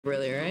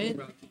Really, right?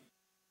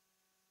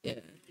 Yeah.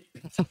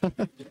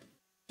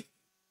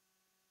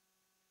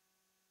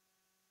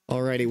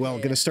 Alrighty, well,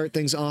 gonna start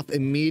things off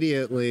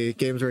immediately.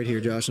 Game's right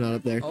here, Josh, not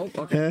up there. Oh,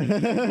 okay.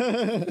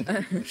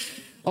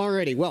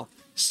 Alrighty, well,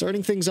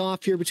 starting things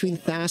off here between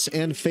Thass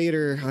and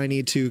Fader. I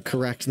need to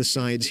correct the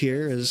sides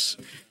here, as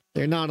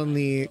they're not on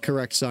the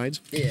correct sides.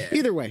 Yeah.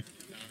 Either way,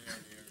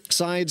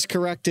 sides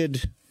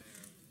corrected.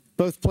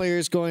 Both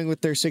players going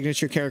with their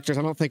signature characters.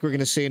 I don't think we're going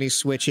to see any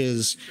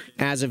switches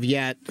as of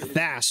yet.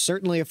 Thass,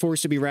 certainly a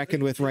force to be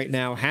reckoned with right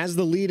now, has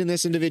the lead in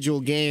this individual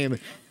game.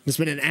 It's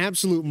been an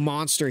absolute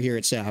monster here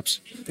at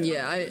Saps.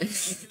 Yeah,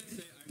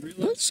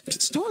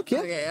 Let's talk, yeah.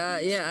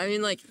 Okay, yeah, I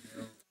mean, like,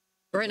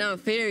 right now,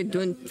 Fader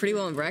doing pretty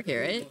well in bracket,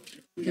 right?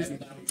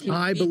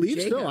 I believe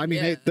Jacob, so. I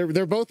mean, yeah. hey,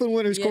 they're both in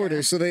winners'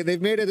 quarters, so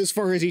they've made it as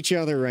far as each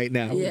other right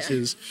now, which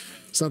is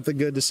something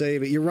good to say.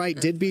 But you're right,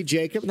 did beat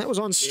Jacob, and that was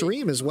on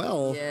stream as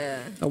well.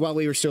 Yeah. While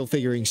we were still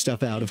figuring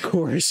stuff out, of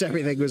course.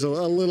 Everything was a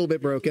little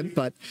bit broken,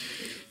 but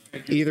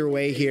either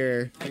way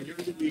here,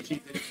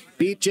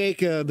 beat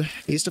Jacob.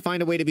 Needs to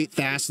find a way to beat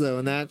Thass, though,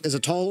 and that is a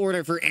tall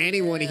order for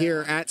anyone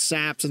here at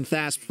Saps, and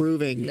Thass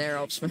proving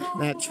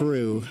that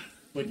true.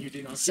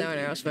 7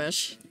 arrow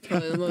smash.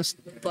 Probably the most,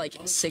 like,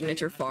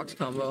 signature Fox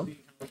combo. You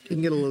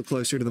can get a little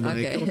closer to the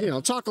mic. Okay. You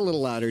know, talk a little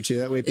louder, too.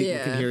 That way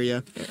people can hear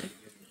you.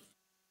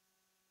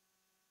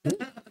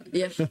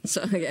 Yeah,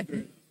 so, okay.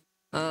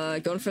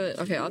 Going for,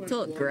 okay, up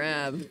tilt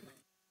grab.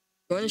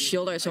 Going to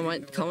shield art, so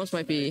combos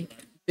might be a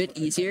bit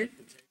easier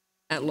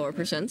at lower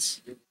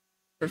percents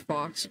for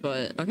Fox,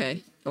 but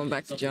okay, going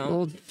back to jump.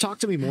 Well, talk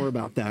to me more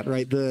about that,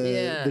 right?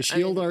 The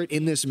shield art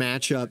in this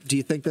matchup, do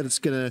you think that it's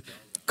going to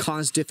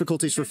cause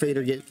difficulties for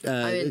Fader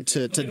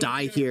to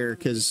die here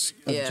because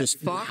of just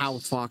Fox, how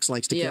Fox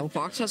likes to kill? Yeah,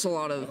 Fox has a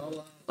lot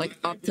of, like,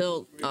 up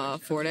tilt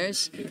forward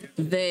airs.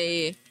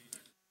 They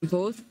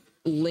both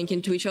link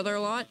into each other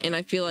a lot, and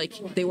I feel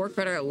like they work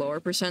better at lower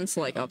percents,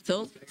 like up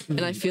tilt, and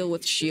I feel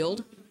with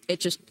shield, it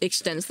just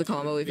extends the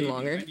combo even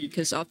longer,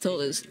 because up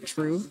tilt is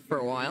true for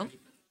a while.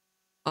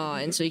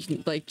 And so you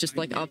can, like, just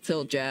like up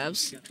tilt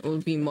jabs, it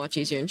would be much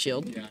easier in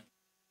shield.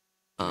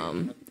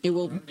 It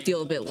will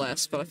deal a bit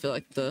less, but I feel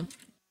like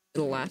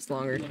it'll last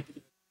longer.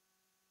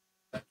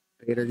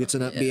 Fader gets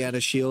an up B out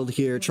of shield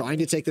here, trying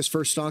to take this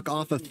first stock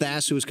off of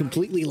Thass, who has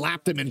completely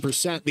lapped him in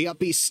percent. The up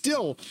B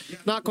still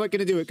not quite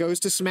going to do it.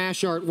 Goes to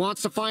smash art,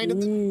 wants to find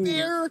it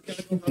there.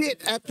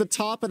 Bit at the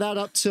top of that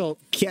up tilt,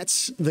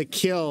 gets the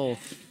kill.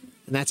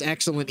 And that's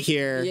excellent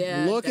here.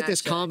 Yeah, look at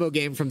this combo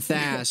game from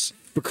Thass.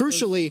 But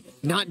crucially,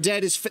 not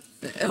dead is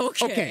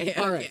okay,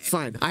 all right,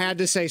 fine. I had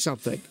to say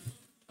something.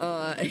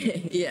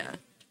 Yeah.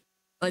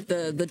 Like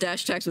the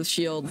dash attacks with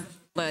shield,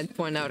 like I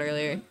pointed out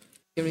earlier,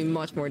 gonna be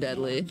much more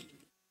deadly.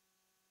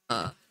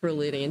 For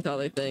leading into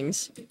other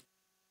things.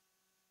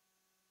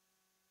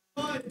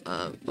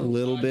 A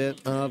little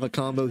bit of a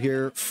combo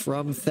here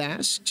from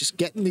Thass, just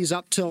getting these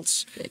up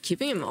tilts. Yeah,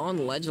 keeping him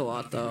on ledge a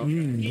lot, though.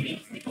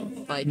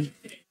 Like,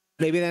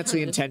 maybe that's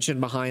the intention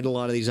behind a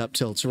lot of these up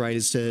tilts, right?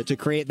 Is to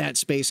create that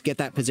space, get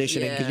that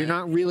positioning, because you're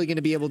not really going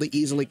to be able to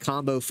easily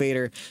combo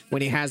Fader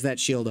when he has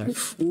that shield up.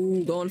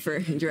 Ooh, going for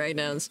drag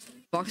downs.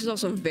 Fox is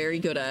also very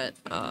good at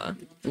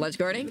ledge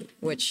guarding,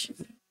 which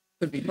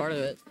could be part of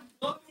it,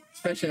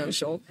 especially on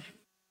Shulk,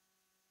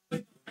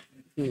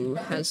 who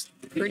has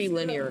pretty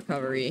linear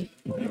recovery.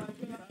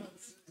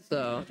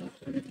 So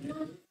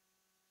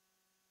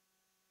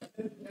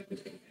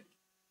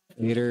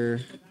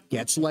Fader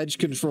gets ledge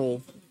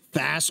control.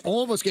 Thass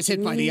almost gets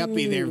hit by the up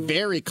B there.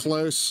 Very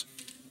close.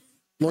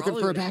 Looking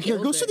for a back here.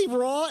 Goes to the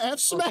raw F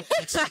smash.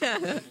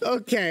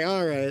 Okay,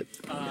 all right.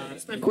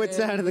 Quits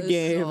out of the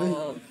game.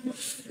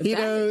 He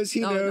knows.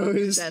 He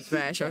knows. That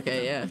smash.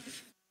 Okay, yeah.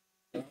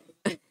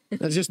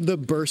 That's just the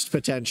burst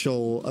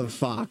potential of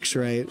Fox,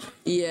 right?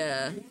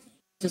 Yeah.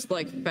 Just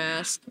like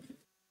fast,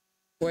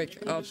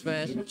 quick up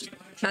smash.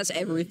 Has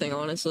everything,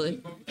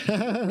 honestly.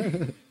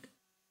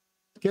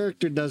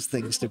 Character does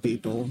things to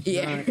people.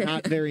 Yeah.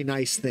 Not very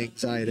nice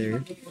things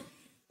either.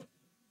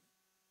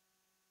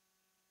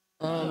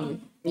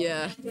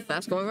 Yeah.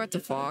 Fast going back to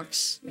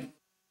Fox.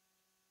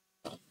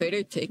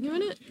 Fader taking a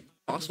minute?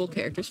 Possible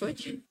character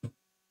switch?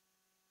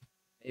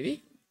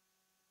 Maybe?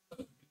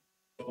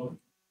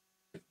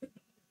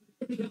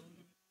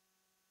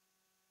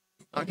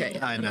 Okay.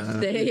 I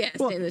know.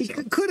 Well, he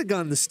could have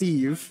gone to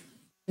Steve.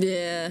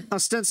 Yeah.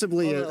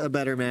 Ostensibly a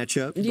better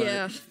matchup.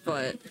 Yeah,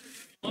 but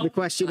the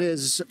question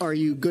is, are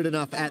you good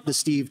enough at the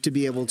Steve to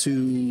be able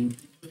to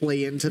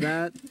play into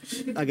that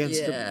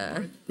against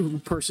a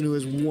person who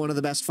is one of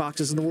the best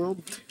Foxes in the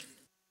world?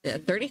 Yeah,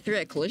 33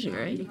 at Collision,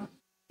 right?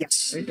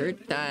 Yes. I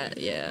heard that,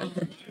 yeah.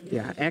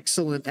 Yeah,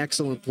 excellent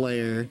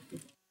player.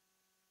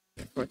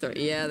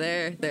 Yeah,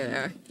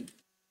 there.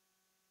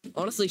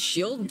 Honestly,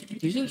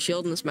 using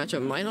shield in this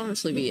matchup might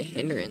honestly be a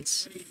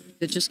hindrance.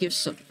 It just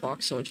gives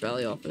Fox so much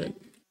value off of it.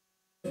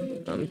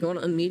 I'm going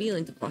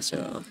immediately into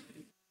Paso.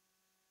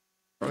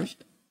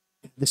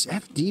 This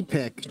FD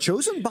pick,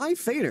 chosen by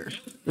Fader,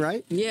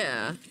 right?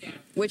 Yeah,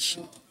 which,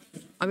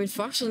 I mean,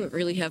 Fox doesn't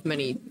really have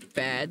many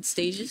bad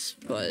stages,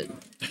 but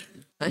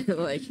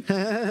Like,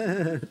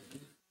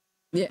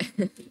 yeah.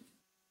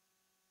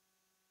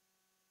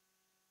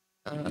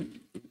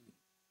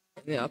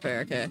 The up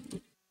air, okay.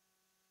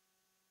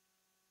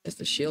 It's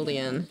the shield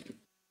again.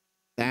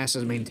 Thass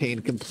has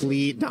maintained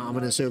complete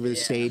dominance over the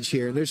stage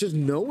here, and there's just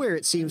nowhere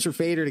it seems for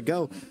Fader to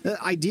go.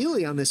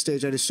 Ideally on this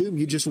stage, I'd assume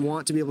you just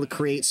want to be able to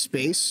create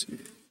space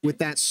with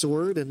that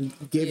sword and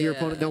give your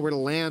opponent nowhere to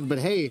land, but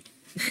hey,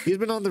 he's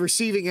been on the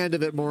receiving end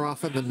of it more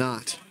often than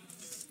not.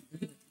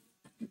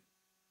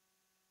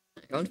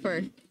 Going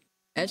for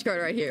edge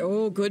guard right here.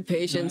 Oh, good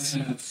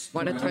patience.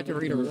 Why'd I try to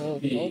read a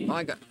roll?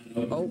 I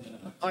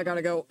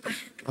gotta go.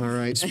 All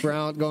right,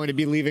 Sprout going to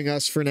be leaving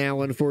us for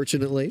now,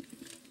 unfortunately.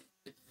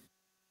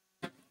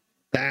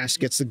 Thass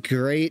gets a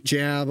great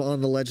jab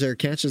on the ledge there,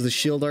 catches the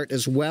shield art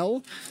as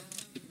well.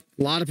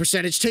 A lot of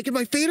percentage taken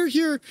by Fader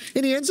here,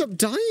 and he ends up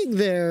dying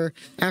there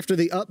after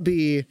the up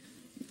B.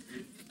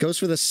 Goes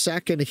for the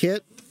second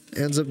hit,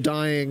 ends up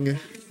dying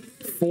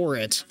for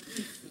it.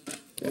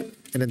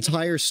 An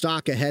entire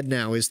stock ahead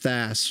now is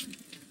Thass.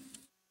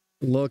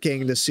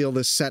 Looking to seal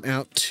this set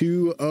out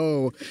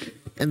 2-0.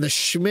 And the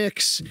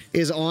Schmicks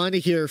is on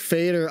here.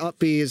 Fader up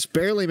B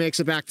barely makes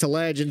it back to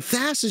ledge. And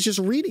Thass is just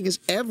reading his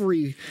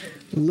every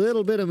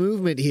little bit of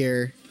movement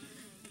here.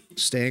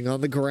 Staying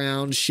on the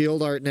ground.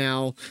 Shield art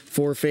now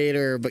for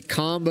Fader. But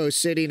combo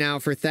city now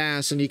for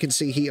Thass. And you can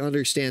see he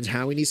understands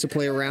how he needs to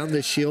play around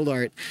this shield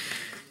art.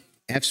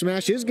 F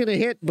smash is going to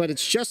hit, but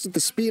it's just at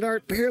the speed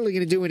art. Barely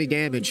going to do any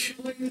damage.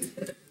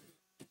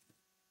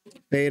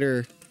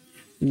 Fader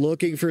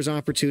looking for his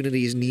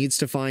opportunities. Needs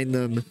to find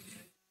them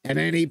at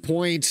any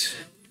point.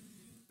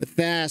 But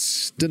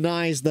Thass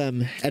denies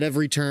them at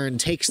every turn.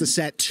 Takes the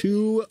set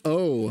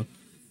 2-0.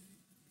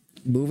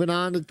 Moving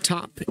on to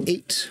top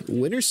 8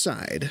 winner's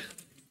side.